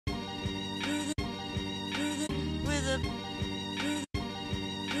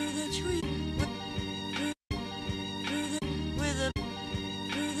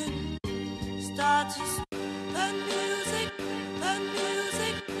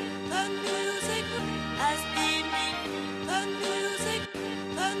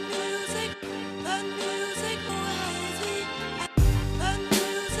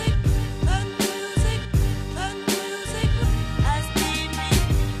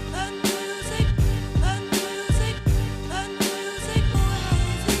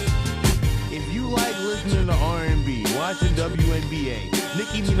watching WNBA.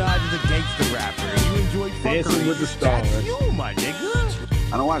 Nicki Minaj is a gangster rapper. And you enjoy fuckery. Dancing with the Stars. That's you, my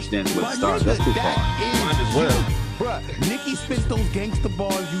nigga. I don't watch Dancing with the Stars. That's too far. That is you. Bruh, Nicki spits those gangster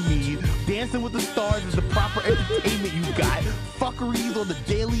bars you need. Dancing with the Stars is the proper entertainment you got. Fuckeries on the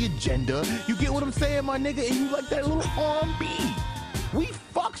daily agenda. You get what I'm saying, my nigga? And you like that little R&B. We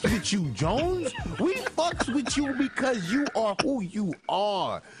fucks with you, Jones. We fucks with you because you are who you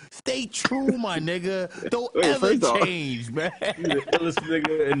are. Stay true, my nigga. Don't ever change, man. You the illest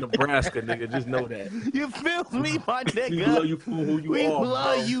nigga in Nebraska, nigga. Just know that. You feel me, my nigga? We love you for who you we are. We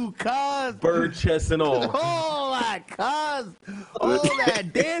love bro. you, cuz. Bird chest and all. All that, cuz. All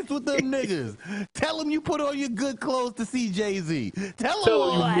that. Dance with them niggas. Tell them you put on your good clothes to see Jay-Z. Tell them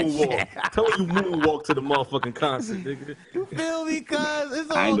all that shit. Tell them you moonwalk to the motherfucking concert, nigga. You feel me, cuz? It's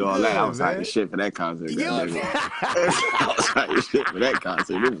all I ain't doing all that. I was man. hyping shit for that concert. I was hyping shit for that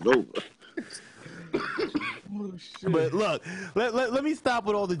concert. It was over. Oh, but look, let me stop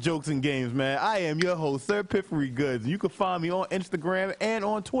with all the jokes and games, man. I am your host, Sir Piffery Goods. You can find me on Instagram and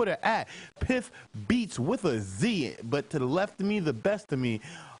on Twitter at Piff Beats with a Z. But to the left of me, the best of me,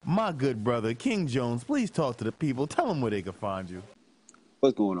 my good brother, King Jones. Please talk to the people. Tell them where they can find you.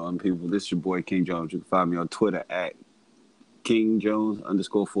 What's going on, people? This is your boy, King Jones. You can find me on Twitter at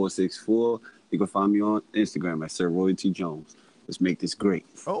KingJones_464. You can find me on Instagram at Sir Royalty Jones. Let's make this great.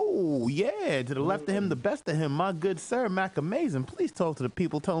 Oh, yeah. To the left of him, the best of him, my good sir, Mac Amazing. Please talk to the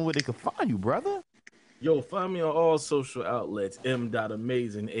people. Tell them where they can find you, brother. Yo, find me on all social outlets.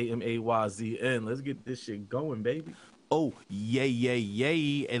 M.Amazing, AMAYZN. Let's get this shit going, baby. Oh, yay, yay,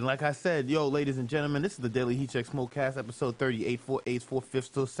 yay. And like I said, yo, ladies and gentlemen, this is the Daily Heat Check Smokecast, episode 38, 4 8, 4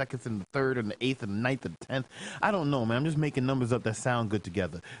 5, 2 seconds, and the 3rd, and the 8th, and the 9th, and the 10th. I don't know, man. I'm just making numbers up that sound good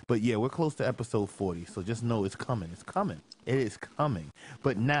together. But yeah, we're close to episode 40, so just know it's coming. It's coming. It is coming.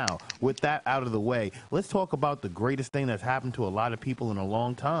 But now, with that out of the way, let's talk about the greatest thing that's happened to a lot of people in a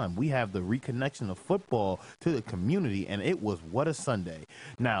long time. We have the reconnection of football to the community, and it was what a Sunday.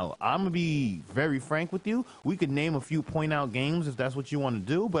 Now, I'm going to be very frank with you. We could name a few point-out games if that's what you want to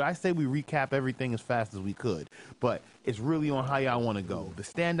do, but I say we recap everything as fast as we could. But it's really on how y'all want to go. The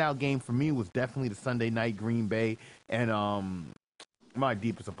standout game for me was definitely the Sunday night Green Bay and my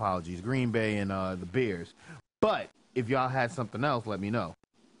deepest apologies, Green Bay and the Bears. But if y'all had something else, let me know.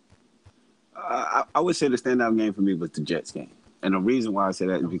 I would say the standout game for me was the Jets game. And the reason why I say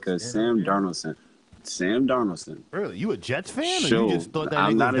that is because Sam Darnoldson. Really? You a Jets fan? Showed, or you just thought that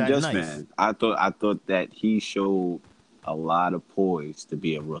I'm not a Jets nice? fan. I thought that he showed a lot of poise to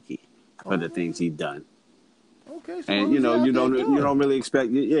be a rookie for the things he's done. Okay, so and you don't really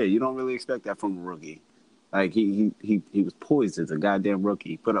expect that from a rookie. Like he was poised as a goddamn rookie.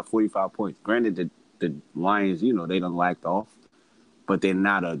 He put up 45 points. Granted, the Lions, they done lacked off, but they're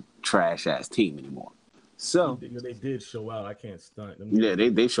not a trash ass team anymore. So they did show out. I can't stunt. Yeah,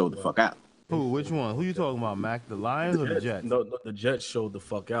 they showed the fuck out. Who? Which one? Who you talking about, Mac? The Lions or the Jets? No, the Jets showed the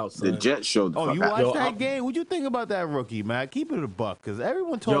fuck out, son. The Jets showed the fuck out. Oh, you watched that game? What'd you think about that rookie, Mac? Keep it a buck, because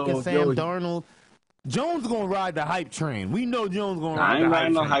everyone talking Sam Darnold. Jones gonna ride the hype train. We know Jones gonna ride the hype train. I ain't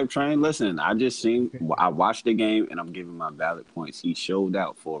riding no hype train. Listen, I watched the game, and I'm giving my valid points. He showed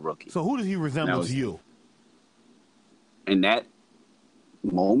out for a rookie. So who does he resemble to you? In that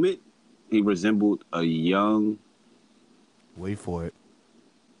moment, he resembled a young... Wait for it.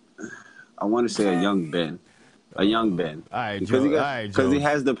 I want to say a young Ben. A young Ben. All right, Joe. Because he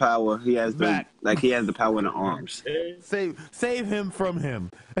has the power. He has the power in the arms. Save him from him.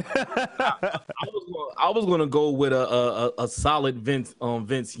 I was gonna go with a solid Vince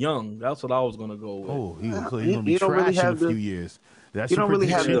Young. That's what I was gonna go with. Oh, he's gonna be trash in a few years. You don't really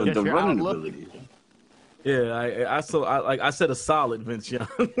have the running ability. Yeah, I said a solid Vince Young.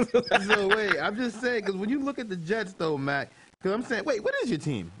 So wait, I'm just saying, because when you look at the Jets, though, Mac. Because I'm saying, wait, what is your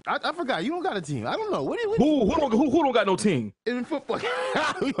team? I forgot. You don't got a team. I don't know. Who don't got no team? In football.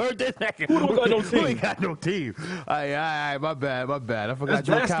 We heard this. Who don't got no team? Who ain't got no team? All right, my bad. I forgot that's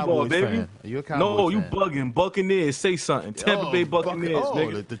you're a Cowboys baby. fan. You're a Cowboys No, you fan. bugging. Buccaneers, say something. Tampa Bay Buccaneers,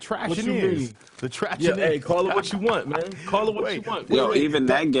 nigga. The Trashineers. The Trashineers. Yeah, hey, call it what you want, man. Call it what you want. Even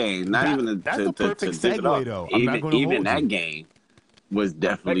that game, that's a perfect segue, though. Even that game was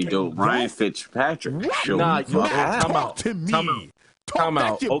definitely dope. Ryan Fitzpatrick showed Time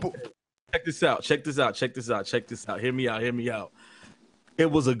out. Talk Check this out. Check this out. Check this out. Check this out. Hear me out. Hear me out.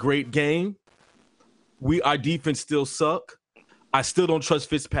 It was a great game. Our defense still suck. I still don't trust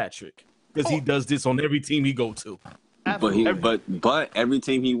Fitzpatrick because he does this on every team he go to. But every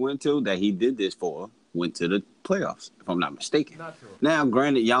team he went to that he did this for went to the playoffs, if I'm not mistaken. Not true. Now,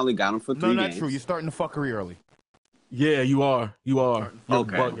 granted, y'all only got him for 3 games. No, not true. You're starting the fuckery early. Yeah, you are. You are. You're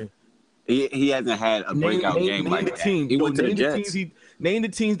Okay. bugging. He hasn't had a breakout game like that. He went to the Jets. Name the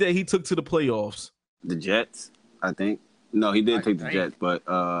teams that he took to the playoffs. The Jets, I think. No, he did take the Jets, but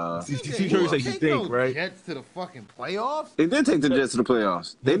See, Curry said you think, right? Jets to the fucking playoffs. he did take the Jets to the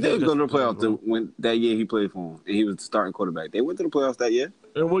playoffs. They did go to the playoffs when that year he played for him, and he was the starting quarterback. They went to the playoffs that year.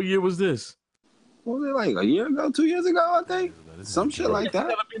 And what year was this? What was it like a year ago, 2 years ago? I think some shit like that. I've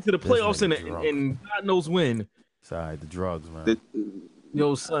never been to the playoffs in God knows when. Sorry, the drugs, man.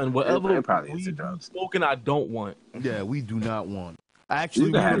 Yo, son, whatever It probably is we've the drugs. spoken, I don't want. Yeah, we do not want. Actually,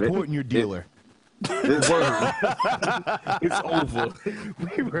 You can we're have it. reporting your dealer. It's over.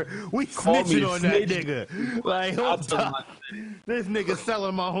 we Call me snitching on that snitch. nigga. Like, I'll hold tell up. This nigga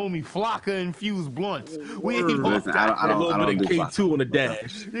selling my homie Flocka infused blunts. We ain't Word. off Listen, that. I A little don't bit do of K2 on the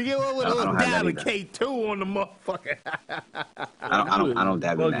dash. You get one with a I little don't have dab that of either. K2 on the motherfucker. I don't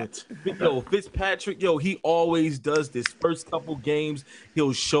dab in that. Yo, Fitzpatrick, he always does this. First couple games,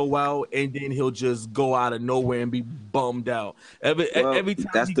 he'll show out, and then he'll just go out of nowhere and be bummed out. Every time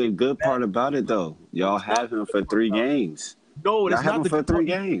That's he the gets good back- part about it, though. Y'all have him for 3 games. No, Y'all that's have not him the for good 3 part.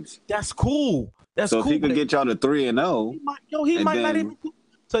 games. That's cool. That's So if cool. he could but get y'all to 3-0, he and might not then- even.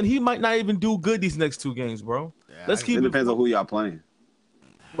 Son, he might not even do good these next 2 games, bro. Let's keep it depends on who y'all playing.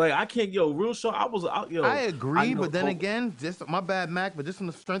 Like I can't, real short. I was out, I agree, know- but then again, just my bad, Mac. But just from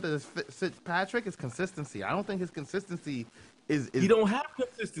the strength of this Fitzpatrick is consistency. I don't think his consistency is. he don't have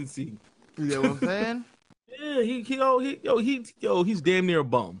consistency. You get what I'm saying? Yeah, he's damn near a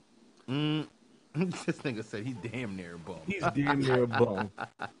bum. This nigga said he damn near a bum. He's damn near a bum.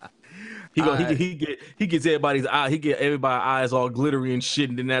 He gets everybody's eyes all glittery and shit,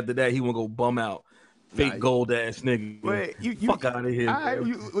 and then after that he wanna go bum out. Fake gold ass nigga. Wait, you fuck out of here. All right,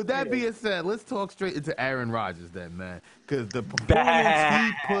 man. with that being said, let's talk straight into Aaron Rodgers then, man. Because the performance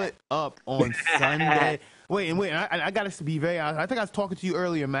he put up on Sunday. Wait, I got to be very honest. I think I was talking to you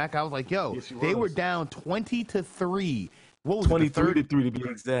earlier, Mac. I was like, yo, Yes, you they were was. down 20-3. What was it, the 23 third? to 3 to be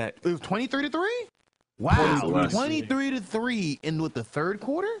exact. It was 23-3? Wow, 23. 23-3 in with the third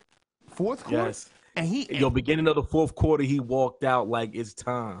quarter? Fourth quarter? Yes. And Beginning of the fourth quarter, he walked out like it's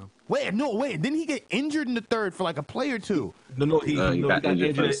time. Wait, didn't he get injured in the third for like a play or two? No, he got injured for the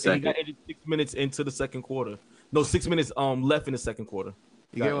injured. He second. got injured 6 minutes into the second quarter. No, 6 minutes left in the second quarter.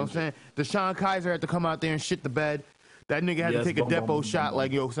 You get what I'm saying? Deshaun Kaiser had to come out there and shit the bed. That nigga had to Yes, take a boom, boom, depot boom, shot boom,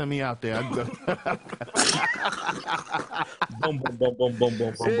 like, yo, send me out there. Boom, boom, boom, boom, boom, boom, boom,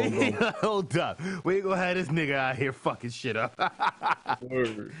 boom, boom. Hold up. We ain't gonna have this nigga out here fucking shit up.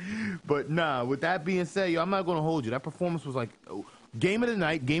 Word. But nah, with that being said, yo, I'm not gonna hold you. That performance was like game of the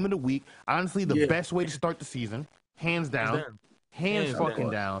night, game of the week. Honestly, the best way to start the season, hands down. Hands Hands fucking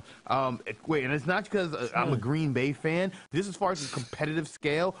down. Wait, and it's not because I'm a Green Bay fan. Just as far as the competitive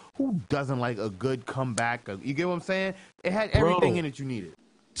scale, who doesn't like a good comeback? You get what I'm saying? It had everything in it you needed.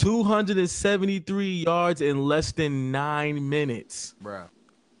 273 yards in less than 9 minutes. Bruh.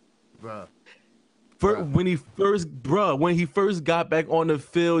 When he first got back on the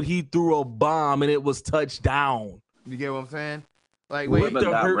field, he threw a bomb and it was touchdown. You get what I'm saying? Like, With wait,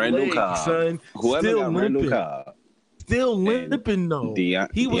 the hurt leg, son. Whoever Still got Randall limping. Cobb, Still limping though. He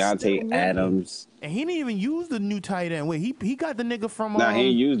was still Deontay limping. Adams. and he didn't even use the new tight end. Wait, he got the nigga from Nah, he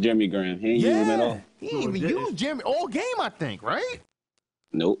ain't used Jimmy Graham. He ain't used him at all. He didn't even didn't. use Jimmy all game, I think, right?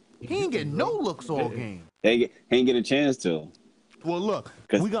 Nope. He ain't get no looks all game. He ain't get a chance to. Well, look,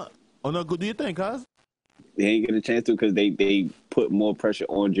 'Cause- we got. Oh no, good. Do you think, cuz? He ain't get a chance to because they put more pressure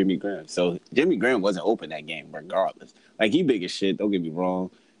on Jimmy Graham. So Jimmy Graham wasn't open that game regardless. Like, he big as shit, don't get me wrong.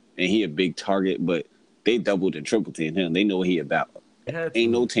 And he a big target, but they doubled and tripled teamed him. They know what he about.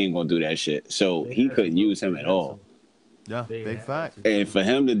 Ain't no team gonna do that shit. So he couldn't use him at all. Yeah, They big had fact. to. And for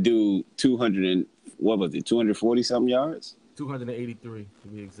him to do 240 something yards? 283 to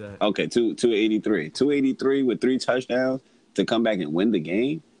be exact. Okay, 283. 283 with 3 touchdowns to come back and win the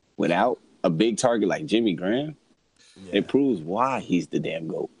game without a big target like Jimmy Graham. It proves why he's the damn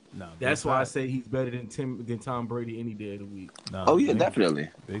GOAT. No, That's big why I fact. say he's better than Tom Brady any day of the week. No, Oh, yeah, big- definitely.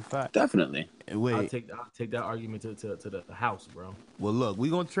 Big fact. Definitely. Wait, I'll take that argument to the house, bro. well, look,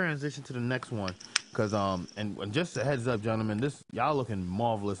 we're gonna transition to the next one, cause and just a heads up, gentlemen, this y'all looking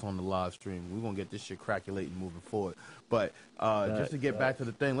marvelous on the live stream. We're gonna get this shit craculating moving forward. But just to get back to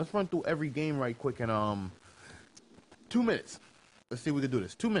the thing, let's run through every game right quick in 2 minutes. Let's see if we can do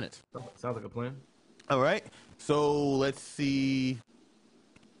this. 2 minutes. Sounds like a plan. All right. So let's see.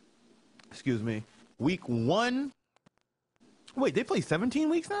 Excuse me. Week 1. Wait, they play 17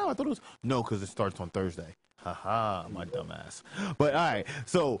 weeks now? I thought it was no, because it starts on Thursday. Haha, my dumb ass. But all right.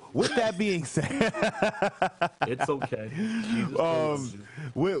 So with that being said, It's okay. Jesus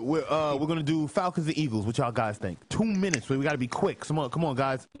we're gonna do Falcons and Eagles. What y'all guys think? 2 minutes. We got to be quick. Come on,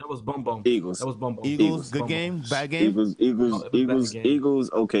 guys. that was bum bum. Eagles. That was bum bum. Eagles, good Bum game, bum. bad game.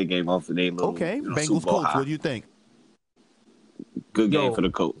 Eagles. Okay game off the day. Okay, You know, Bengals, Super Bowl Colts. high. What do you think? Good game Yo. for the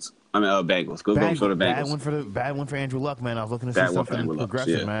Colts. I mean, Bengals. Good game for the Bad Bengals. one for Andrew Luck, man. I was looking to Bad see one for something Andrew Luck,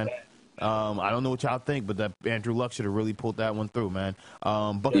 progressive, yeah. man. I don't know what y'all think, but that Andrew Luck should have really pulled that one through, man.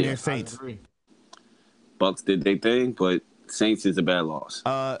 Buccaneers I Saints. agree. Bucks did their thing, but Saints is a bad loss.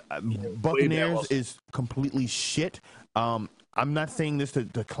 Buccaneers loss. is completely shit. I'm not saying this to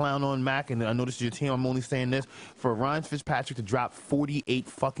clown on Mac, and I know this is your team. I'm only saying this for Ryan Fitzpatrick to drop 48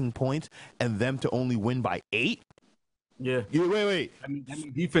 fucking points and them to only win by 8. Yeah. Wait. I mean,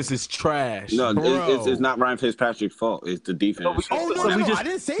 defense is trash. No, Bro. it's not Ryan Fitzpatrick's fault. It's the defense. Oh, no, So no, we no. just- I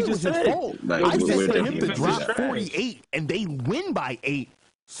didn't say we it was just his said. fault. Like, I it's said weird for that him to defense drop is trash. 48 and they win by 8.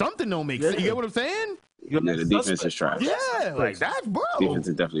 Something don't make sense. You get what I'm saying? Yeah, the defense is trash. Yeah, like that's bro. Defense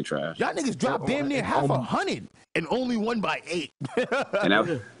is definitely trash. Y'all niggas dropped damn near half 100 and only won by 8. And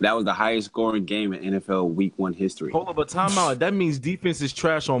that was the highest scoring game in NFL Week 1 history. Hold up, but timeout. That means defense is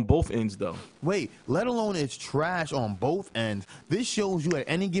trash on both ends, though. Wait, let alone it's trash on both ends. This shows you at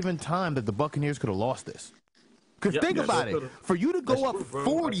any given time that the Buccaneers could have lost this. Because Yep, think yes, about they it. could've. For you to go That's up true, bro.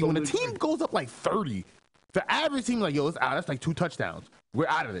 40, I when a totally team agree. goes up like 30, the average team like, yo, it's out. That's like 2 touchdowns. We're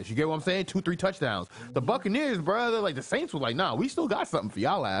out of this. You get what I'm saying? 2-3 touchdowns. The Buccaneers, bro, they're like the Saints were like, nah, we still got something for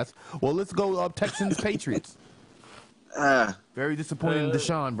y'all ass. Well, let's go up Texans Patriots. Very disappointed in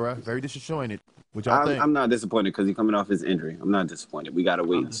Deshaun, bro. Very disappointed. What y'all think? I'm not disappointed because he's coming off his injury. I'm not disappointed. We gotta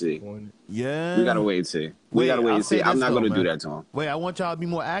wait and see. Yeah. We gotta wait and see. We Wait, gotta wait I'll and say see. I'm this not though, gonna man. do that to him. Wait, I want y'all to be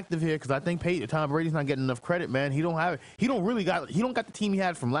more active here because I think Tom Brady's not getting enough credit, man. He don't got the team he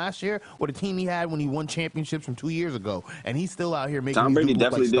had from last year or the team he had when he won championships from 2 years ago, and he's still out here making Tom these Brady dudes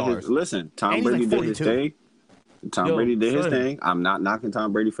look definitely like did stars. his. Listen, Tom And he's Brady like did his 42. thing. Tom Yo, Brady did his son. thing. I'm not knocking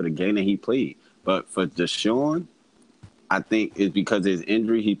Tom Brady for the game that he played, but for Deshaun, I think it's because of his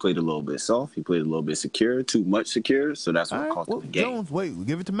injury. He played a little bit soft. He played a little bit secure, too much secure. So that's what All right, cost well, him the game. Jones, wait,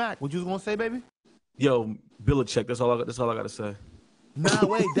 give it to Mac. What you was gonna say, baby? Yo, Belichick. That's all I got to say. Nah,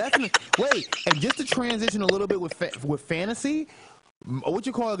 wait, definitely. Wait, and just to transition a little bit with fantasy, what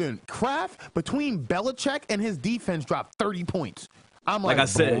you call it again? Kraft, between Belichick and his defense dropped 30 points. I'm like, Like I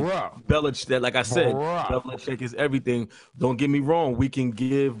said, bruh. Belichick, Belichick is everything. Don't get me wrong. We can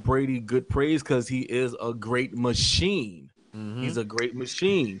give Brady good praise because he is a great machine. He's a great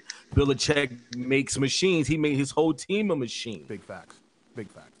machine. Belichick makes machines. He made his whole team a machine. Big facts. Big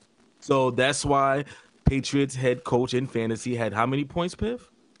facts. So that's why Patriots head coach in fantasy had how many points, Piff?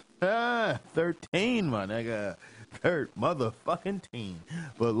 13, my nigga. Third motherfucking team.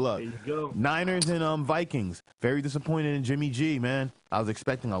 But look, There you go. Niners and Vikings. Very disappointed in Jimmy G, man. I was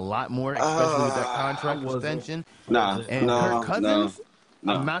expecting a lot more, especially with that contract wasn't. extension. Nah, And no, Kirk Cousins,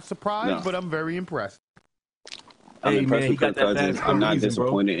 no, I'm not surprised, no. but I'm very impressed. I'm Hey, impressed man, with he Kirk got that Cousins. bag for I'm a not reason, bro.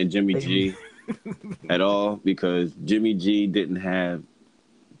 disappointed in Jimmy G at all because Jimmy G didn't have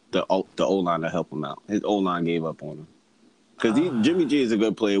the O-line to help him out. His O-line gave up on him. Because Jimmy G is a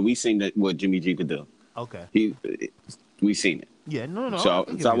good player. We seen that what Jimmy G could do. Okay. We seen it. Yeah, no. So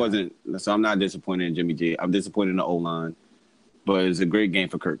I'm not disappointed in Jimmy G. I'm disappointed in the O-line. But it's a great game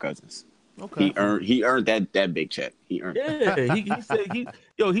for Kirk Cousins. Okay. He earned that big check. He earned it. Yeah, he said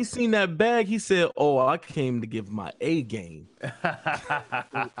he seen that bag. He said, "Oh, I came to give my A game." He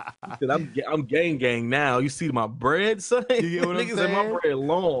said, "I'm gang now. You see my bread, son? You get what I'm Niggas said my saying? bread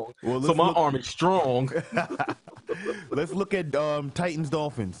long, Well, so let's my look- arm is strong." Let's look at Titans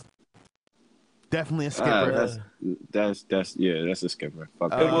Dolphins. Definitely a skipper. That's a skipper.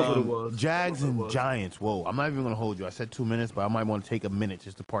 Fuck It that. was what it was. Jags It was what it and was. Giants. Whoa, I'm not even gonna hold you. I said 2 minutes, but I might want to take a minute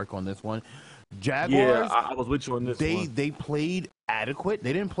just to park on this one. Yeah, Jaguars. I was with you on this one. They played adequate.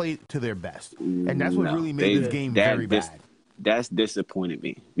 They didn't play to their best, and that's what No, really made this game very bad. That's disappointed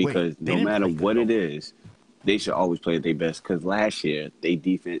me because they no didn't matter play good, what though. it is, they should always play at their best. Because last year, their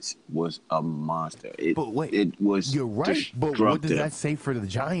defense was a monster. But wait, it was You're right, but what does destructive. that say for the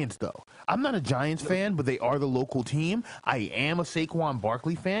Giants, though? I'm not a Giants fan, but they are the local team. I am a Saquon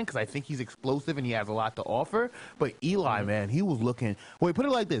Barkley fan because I think he's explosive and he has a lot to offer. But Eli, man, he was looking. Wait, put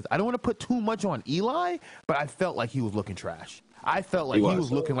it like this: I don't want to put too much on Eli, but I felt like he was looking trash. I felt like he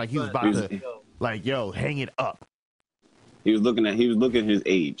was looking like he was about He was- to, like, yo, hang it up. He was looking his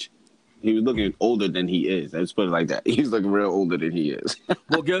age. He was looking older than he is. Let's put it like that. He's looking real older than he is.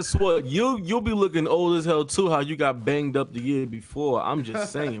 Well, guess what? You'll be looking old as hell too. How you got banged up the year before? I'm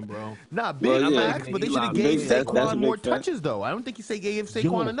just saying, bro. Nah, big Well, yeah. facts, but they should have Big- gave that's a Saquon big more fact. touches, though. I don't think they gave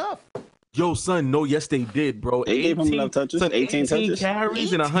Saquon enough. Yo, son, no, yes, they did, bro. They gave him enough touches, son, 18 touches.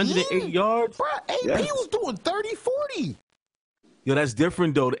 carries and 108 yards. Bro, AP Yes. was doing 30, 40. Yo, that's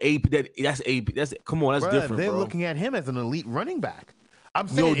different though. The AP, that's AP. That's come on, that's Bruh, different, they're bro. looking at him as an elite running back. I'm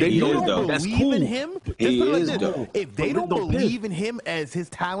Yo, saying they if you is, don't though. That's believe cool. in him, just He put it like is, this. though. If they But don't don't pick. believe in him as his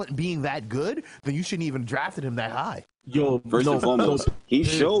talent being that good, then you shouldn't even drafted him that high. Yo, First no, and foremost, he no,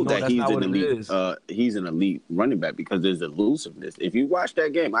 showed that that's he's not an what it elite. is. He's an elite running back because there's elusiveness. If you watch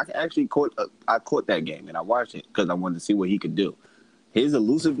that game, I actually caught. I caught that game and I watched it because I wanted to see what he could do. His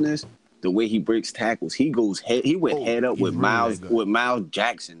elusiveness, the way he breaks tackles, he goes head. He went head up he's with really that good. Miles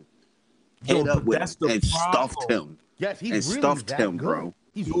Jackson, Yo, head up but with that's him the and stuffed problem. him. Yes, he's And really stuffed that him, good. bro.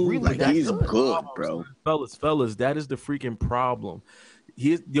 He's Dude, really Like that he's good. good, bro. Fellas, that is the freaking problem.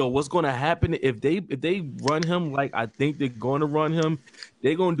 What's gonna happen if they run him like I think they're gonna run him?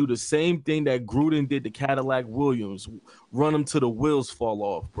 They're gonna do the same thing that Gruden did to Cadillac Williams, run him till the wheels fall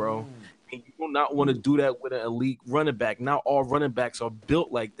off, bro. And you do not want to do that with an elite running back. Not all running backs are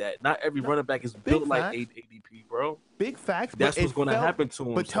built like that. Not every running back is built like facts. ADP, bro. Big facts. That's but what's it gonna felt- happen to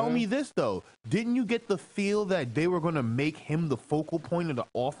him. But tell son. me this though, didn't you get the feel that they were going to make him the focal point of the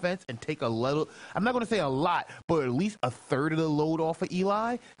offense and take a little? I'm not going to say a lot, but at least a third of the load off of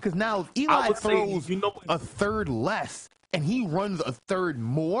Eli. Because now if Eli would say, throws you know- a third less and he runs a third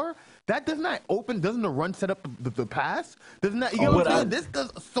more, that does not open. Doesn't the run set up the pass? Doesn't that? You know what I'm saying? This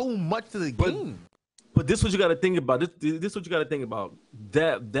does so much to the game. But this what you got to think about. This what you got to think about.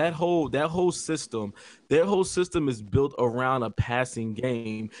 That whole system, their whole system is built around a passing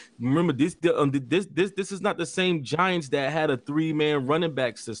game. Remember this is not the same Giants that had a 3-man running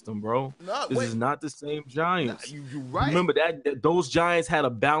back system, bro. No, This wait. is not the same Giants. You're right. Remember that those Giants had a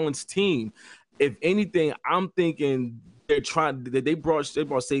balanced team. If anything, I'm thinking they brought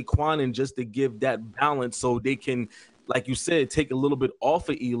Saquon in just to give that balance so they can, like you said, take a little bit off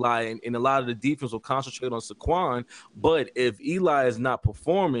of Eli, and a lot of the defense will concentrate on Saquon. But if Eli is not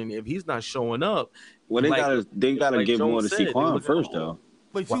performing, if he's not showing up, Well, they gotta like give Jones more to said, they Saquon look first, at- though.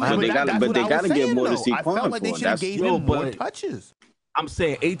 But, see, Well, but they that- gotta- that's but what they I was gotta give saying, more to though. I Saquon felt like they for. should have That's- gave Yo, him more but- touches. I'm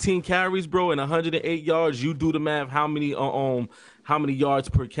saying 18 carries, bro, and 108 yards. You do the math. How many yards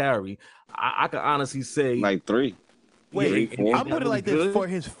per carry? I can honestly say Like 3. Wait, Three, four. I'll put it like this: Good. for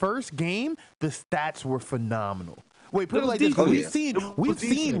his first game, the stats were phenomenal. Wait, put it was like this: decent. we've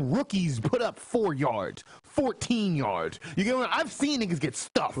decent. seen rookies put up 4 yards, 14 yards. You get what? I've seen niggas get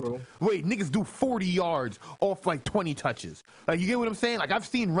stuffed. Bro. Wait, niggas do 40 yards off like 20 touches. Like, you get what I'm saying? Like, I've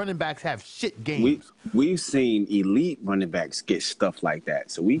seen running backs have shit games. We've seen elite running backs get stuff like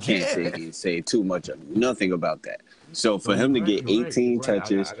that, so we can't Yeah. say too much of nothing about that. So for him to get You're right, 18 you're right.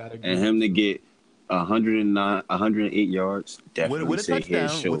 touches I gotta agree and him to get 108 yards, definitely With a say touchdown,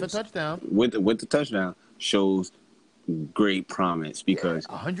 his shows with a touchdown, with the touchdown shows great promise because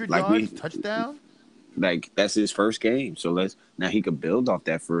 100 like yards, touchdown. like that's his first game. So now he could build off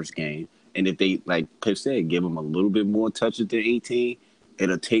that first game. And if they, like Pip said, give him a little bit more touches than 18,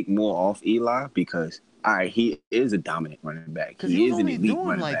 it'll take more off Eli because all right, he is a dominant running back. Because He he is was an only elite doing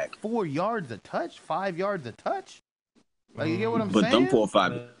running like back. 4 yards a touch, 5 yards a touch. Like, you get what I'm But saying? them 4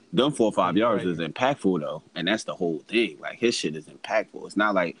 or 5 yards Right. is impactful though, and that's the whole thing. Like his shit is impactful. It's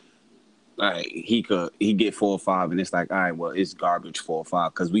not like he get 4 or 5, and it's like all right, well it's garbage 4 or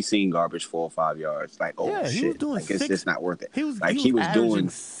 5 because we seen garbage 4 or 5 yards. Like oh Yeah, shit, he was doing like, it's 6 just not worth it. He was like he was averaging doing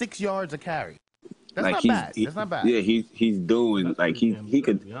 6 yards a carry. That's like not he's bad. That's not bad. Yeah, he's doing That's like pretty he damn could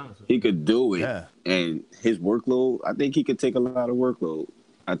good, to be honest with he could do it, Yeah. and his workload. I think he could take a lot of workload.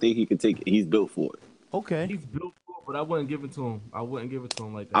 I think he could take. He's built for it. Okay. He's built for it, but I wouldn't give it to him. I wouldn't give it to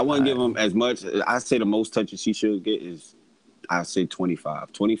him like that. I wouldn't give him as much. I say the most touches he should get is, I say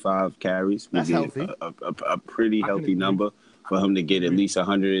 25. 25 carries would That's be healthy. a pretty I can healthy agree. number for him to get at least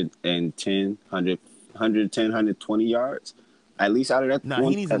 110, 120 yards. At least out of that. Nah,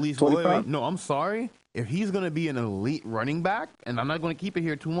 he needs at least. Wait, 25. no, I'm sorry. If he's gonna be an elite running back, and I'm not gonna keep it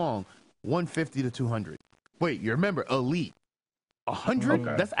here too long, 150 to 200. Wait, you remember elite? 100?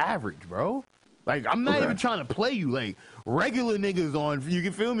 Okay. That's average, bro. Like, I'm not Okay. even trying to play you. Like, regular niggas on, you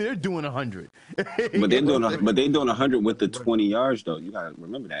can feel me? They're doing 100. But they're doing 100 with the 20 yards though. You gotta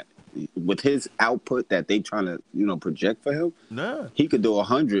remember that. With his output that they trying to project for him, Nah. he could do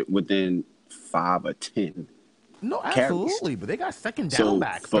 100 within 5 or 10. No, Carries. absolutely. But they got second down So,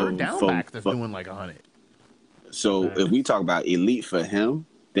 backs, for- third down for- backs that's for- doing like 100. So if we talk about elite for him,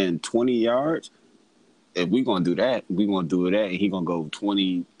 then 20 yards, if we're going to do that, we're going to do that, and he's going to go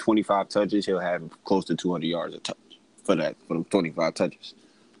 20, 25 touches. He'll have close to 200 yards a touch for them 25 touches.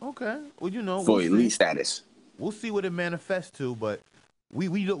 Okay. Well, you know, For we'll elite see. status. We'll see what it manifests to, but we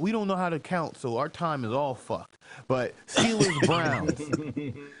don't know how to count, so our time is all fucked. But Steelers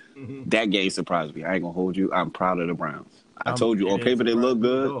Browns. That game surprised me. I ain't going to hold you. I'm proud of the Browns. I Um, told you, on It paper, they surprised look me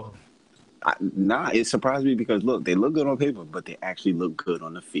at good. all. It surprised me because, look, they look good on paper, but they actually look good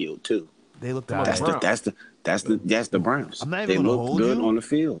on the field, too. They looked Come on, all right. Browns. That's the Browns. I'm not even They gonna look hold good you. on the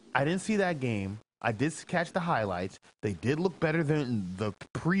field. I didn't see that game. I did catch the highlights. They did look better than the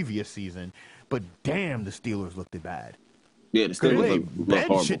previous season, but damn, the Steelers looked bad. Yeah, the Steelers look Ben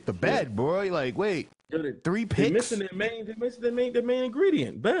horrible. shit the bed, bro. Like, wait, Yo, they- 3 They're picks? missing their main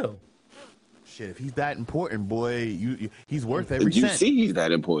ingredient, Bell. Shit, if he's that important, boy, he's worth every You cent. see he's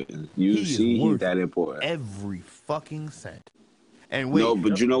that important. He is He's worth that important. every fucking cent. And wait, No,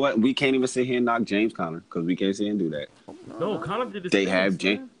 but you know what? We can't even sit here and knock James Conner because we can't sit here and do that. No, Connor did the They thing, have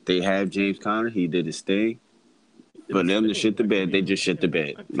son. James Conner. He did his thing. For them to shit the bed, they just shit the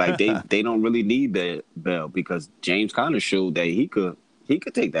bed. Like they don't really need Bell because James Conner showed that he could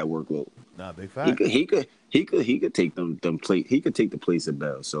take that workload. nah, big He fact. could take them plate. He could take the place of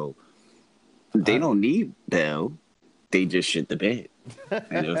Bell. So they don't need Bell. They just shit the bed.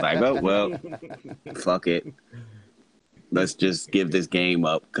 And it was like, oh well, fuck it. Let's just give this game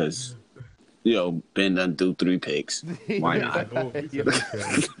up because Ben done threw 3 picks. Why not?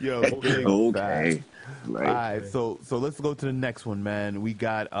 Yo, big Okay. fact. Right. All right, so let's go to the next one, man. We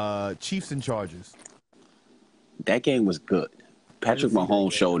got Chiefs and Chargers. That game was good. Patrick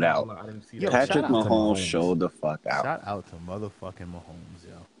Mahomes showed out. I didn't see Yo, that. Patrick shout out to Mahomes Mahomes. showed the fuck out. Shout out to motherfucking Mahomes,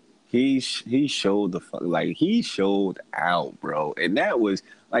 yo. He showed the fuck, like, he showed out, bro. And that was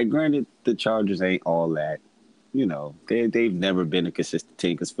like, granted, the Chargers ain't all that. They've never been a consistent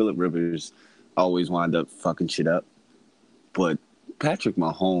team because Phillip Rivers always wound up fucking shit up. But Patrick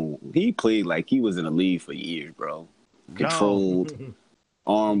Mahomes, he played like he was in the league for years, bro. Controlled.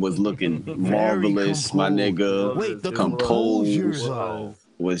 Arm was looking marvelous, my composed. nigga. Wait, the Composed. composure, though.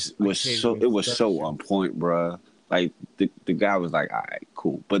 was I can't so even it was so touch on point, bruh. Like the guy was like, all right,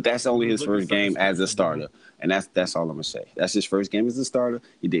 cool. But that's only his Looking first game as a starter, and that's all I'm gonna say. That's his first game as a starter.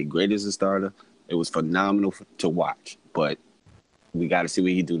 He did great as a starter. It was phenomenal to watch. But we got to see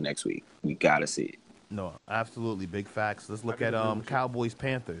what he do next week. We got to see it. No, absolutely. Big facts. Let's look at Cowboys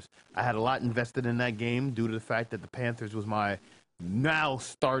Panthers. I had a lot invested in that game due to the fact that the Panthers was my now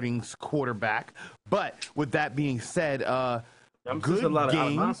starting quarterback. But with that being said, I'm good just a lot of game.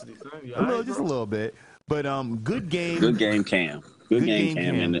 animosity, son. You A little, alright, just bro? a little bit. But good game. Good game, Cam. Good game,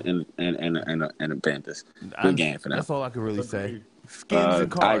 Cam, Cam. and the Panthers. I'm- Good game for them. That's all I can really say. Agreed. Skins and I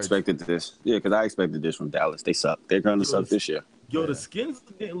cards. expected this. Yeah, because I expected this from Dallas. They suck. They're going to suck this year. Yo, the Skins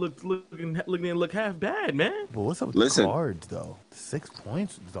didn't look half bad, man. But what's up with Listen. the cards, though? 6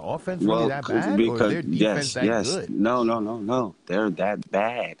 points? Is the offense Well, really that bad? Or is their defense that good? No. They're that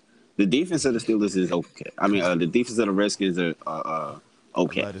bad. The defense of the Steelers is okay. I mean, the defense of the Redskins are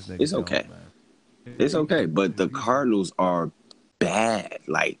okay. Let this nigga It's go, okay. man. It's okay. But the Cardinals are bad.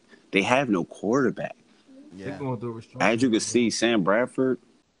 Like, they have no quarterback. They're Yeah. going through a restructuring. As you can see, Sam Bradford,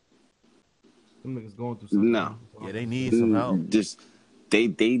 Them niggas going through something. No. Yeah, they need some help. just they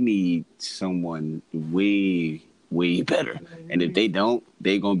need someone way better. And if they don't,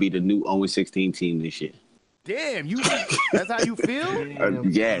 they're gonna be the new 0-16 team this year. Damn, that's how you feel?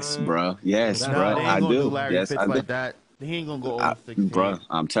 Yes, bro. Yes, Nah, bro. they ain't I gonna do. Larry Yes, Fitz I do. like that. He ain't gonna go 0-16. Bro,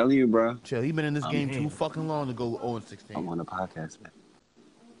 I'm telling you, bro. Chill, he been in this game damn. too fucking long to go I'm 0-16. on the podcast,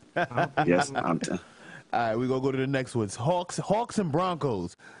 man. Yes, All right, we gonna go to the next ones. Hawks and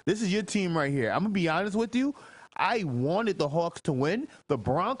Broncos. This is your team right here. I'm gonna be honest with you. I wanted the Hawks to win. The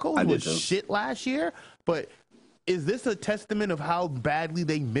Broncos I did was too. shit last year, but is this a testament of how badly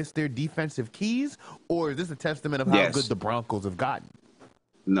they missed their defensive keys, or is this a testament of how Yes. good the Broncos have gotten?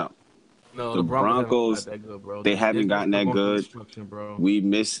 no. No, The Broncos, haven't gotten that good, bro. they haven't gotten that They're going good. through restructuring, bro.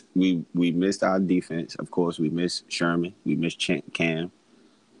 We missed our defense. Of course, we missed Sherman. We missed Cam.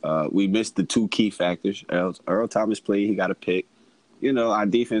 We missed the 2 key factors. Earl Thomas played. He got a pick. Our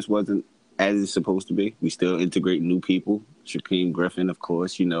defense wasn't as it's supposed to be. We still integrate new people. Shaquem Griffin, of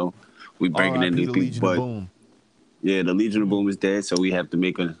course. We bringing in RIP new the people. Legion of But Boom. yeah, the Legion of Boom is dead. So we have to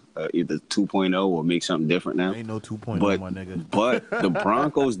make either 2.0 or make something different now. Ain't no 2.0, But my nigga. but the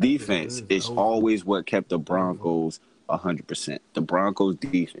Broncos defense is always what kept the Broncos 100%. The Broncos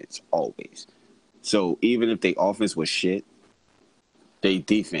defense always. So even if their offense was shit, their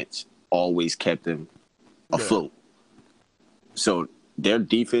defense always kept them afloat. So their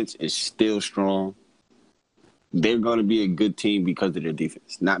defense is still strong. they're going to be a good team because of their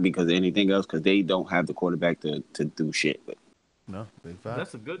defense, not because of anything else. Because they don't have the quarterback to do shit with. No, big fact.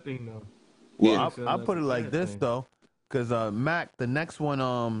 That's a good thing, though. Well, Yeah. I'll put it like this thing. though, because Mac, the next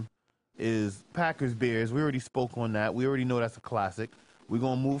one is Packers Bears. We already spoke on that. We already know that's a classic. We're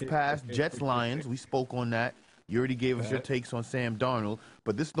gonna move past Jets Lions. We spoke on that. You already gave us your takes on Sam Darnold,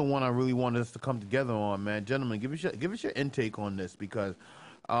 but this is the one I really wanted us to come together on, man. Gentlemen, give us your intake on this because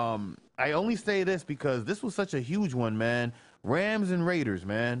I only say this because this was such a huge one, man. Rams and Raiders,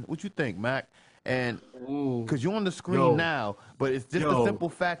 man. What you think, Mac? And because you're on the screen now, but it's just a simple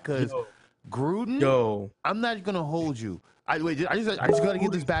fact because Gruden. I'm not gonna hold you. I just gotta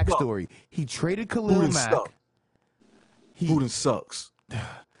give this backstory. He traded Khalil Mack. Gruden sucks.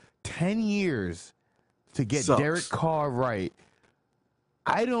 10 years to get Sucks. Derek Carr right.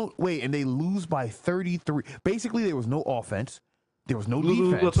 And they lose by 33. Basically, there was no offense. There was no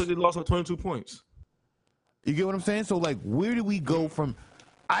defense. They lost by 22 points. You get what I'm saying? So, like, where do we go from?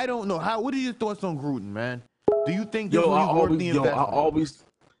 I don't know. What are your thoughts on Gruden, man? Do you think this was worth the investment?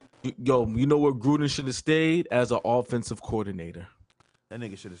 You know where Gruden should have stayed? As an offensive coordinator. That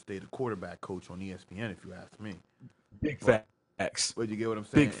nigga should have stayed a quarterback coach on ESPN, if you ask me. Big facts. But you get what I'm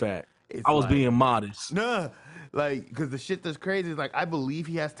saying? Big fact. It's I was being modest. Nah, like, because the shit that's crazy is, like, I believe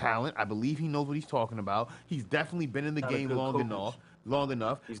he has talent. I believe he knows what he's talking about. He's definitely been in the game long enough.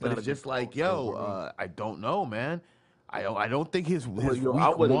 But it's just like, I don't know, man. I don't think his week I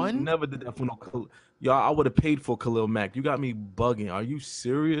would one. never did that for no. I would have paid for Khalil Mack. You got me bugging. Are you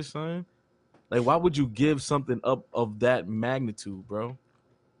serious, son? Like, why would you give something up of that magnitude, bro?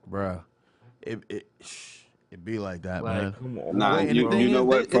 Bruh, it be like that, man. Come on. Nah, And the thing is,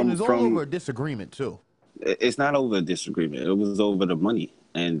 it was all over a disagreement too. It's not over a disagreement. It was over the money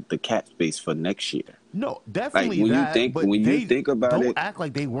and the cap space for next year. No, definitely Like, when you they think about don't it, act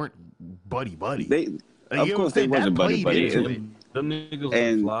like they weren't buddy. Of course, they wasn't buddy. Them niggas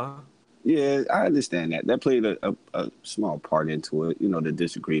And- fly. Yeah, I understand that. That played a small part into it. You know, the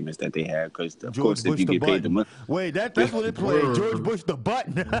disagreements that they had. Because of course, if you get paid the money. Wait, that's what it played. Word. George Bush the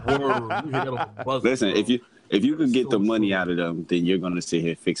button. Word. You hit that on the buzzer, Listen, bro. if you could get the So money true. out of them, then you're gonna sit here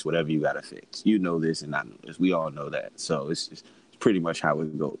and fix whatever you gotta fix. You know this, and I know this. We all know that. So it's pretty much how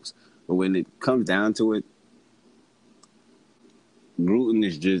it goes. But when it comes down to it, Gruden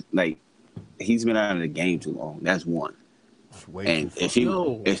is just like he's been out of the game too long. That's one. And if he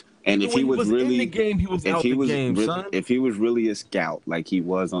was really in the game, he was out the game, son. If he was really a scout like he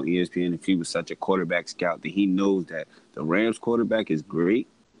was on ESPN, if he was such a quarterback scout, then he knows that the Rams quarterback is great,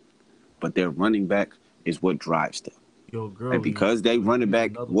 but their running back is what drives them. Yo, girl, And because they running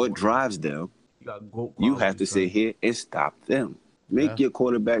back what drives them, you have to sit here and stop them. Make your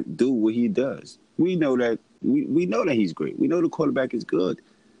quarterback do what he does. We know that we know that he's great. We know the quarterback is good.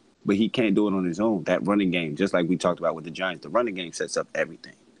 But he can't do it on his own. That running game, just like we talked about with the Giants, the running game sets up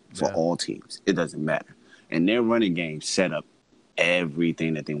everything for all teams. It doesn't matter. And their running game set up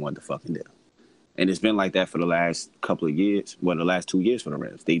everything that they want to fucking do. And it's been like that for the last couple of years. Well, the last 2 years for the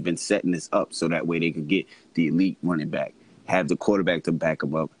Rams. They've been setting this up so that way they could get the elite running back, have the quarterback to back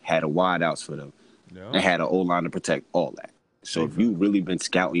them up, had a wide outs for them, and had an O-line to protect all that. So if you really been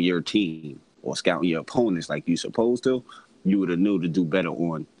scouting your team or scouting your opponents like you supposed to, you would have knew to do better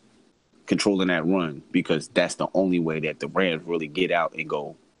on controlling that run, because that's the only way that the Rams really get out and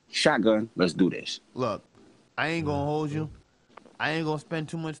go, shotgun, let's do this. Look, I ain't gonna hold you. I ain't gonna spend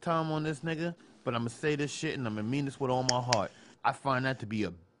too much time on this nigga, but I'm gonna say this shit and I'm gonna mean this with all my heart. I find that to be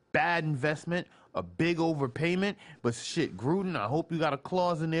a bad investment, a big overpayment, but shit, Gruden, I hope you got a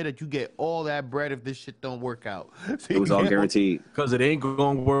clause in there that you get all that bread if this shit don't work out. It was all guaranteed. Because it ain't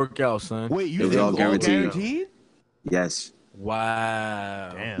gonna work out, son. Wait, you It was think all all guaranteed. guaranteed? Yes.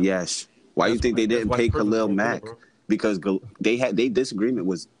 Wow. Damn. Yes. Why you think they didn't why pay it's perfect Khalil for Mack? bro. Because they disagreement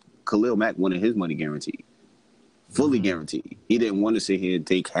was Khalil Mack wanted his money guaranteed. Fully guaranteed. He didn't want to sit here and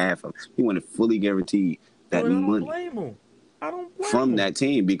take half of it. He wanted fully guaranteed that I don't money blame him. I don't blame from him. that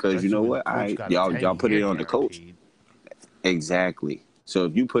team, because you know what? Y'all put it on the coach. Guaranteed. Exactly. So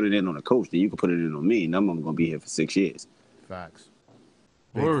if you put it in on the coach, then you can put it in on me, and I'm gonna be here for 6 years. Facts.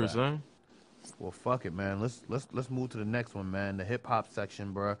 Big Words, facts. son. Well, fuck it, man. Let's move to the next one, man. The hip hop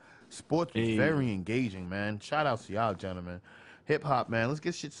section, bro. Sports was Hey. very engaging, man. Shout out to y'all, gentlemen. Hip hop, man. Let's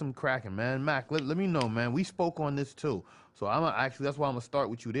get shit some cracking, man. Mac, let me know, man. We spoke on this too, so that's why I'm gonna start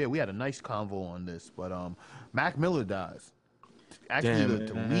with you there. We had a nice convo on this, but Mac Miller dies. Actually, Damn,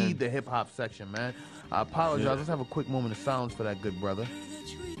 to man. lead the hip hop section, man. I apologize. Let's have a quick moment of silence for that good brother.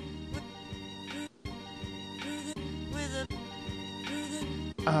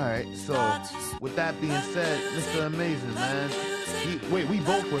 All right, so with that being said, Mr. Amazing, man. We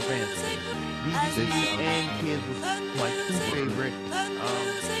both were fans of his. BBC and Kids was my two favorite.